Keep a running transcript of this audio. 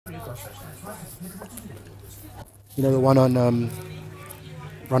You know the one on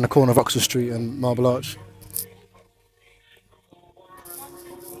around the corner of Oxford Street and Marble Arch.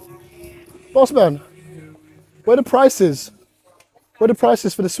 Boss man, where are the prices? Where are the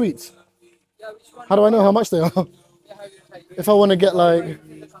prices for the sweets? How do I know how much they are? If I want to get like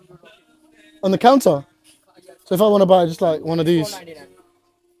on the counter. So if I want to buy just like one of these,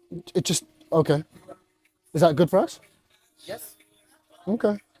 it just okay. Is that a good price? Yes.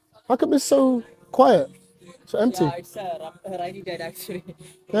 Okay. How come it's so quiet? So empty? Yeah, it's a rainy day actually.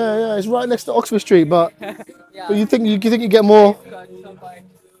 Yeah, it's right next to Oxford Street, but Yeah. you think you get more? Got some point.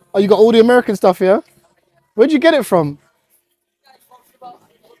 Oh, you got all the American stuff here. Where'd you get it from?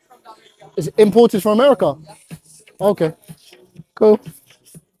 Is it imported from America? Okay, cool.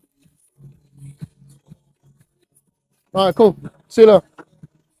 All right, cool. See you later.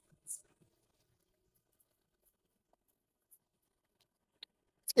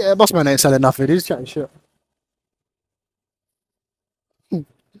 Yeah, boss man ain't selling nothing. He's chatting shit.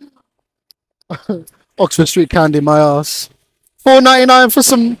 Oxford Street candy, my ass. 4.99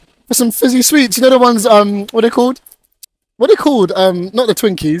 for some fizzy sweets. You know the ones what are they called? What are they called? Not the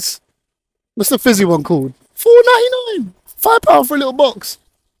Twinkies. What's the fizzy one called? 4.99. £5 for a little box.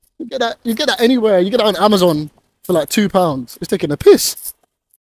 You get that anywhere. You get that on Amazon for like £2. It's taking a piss.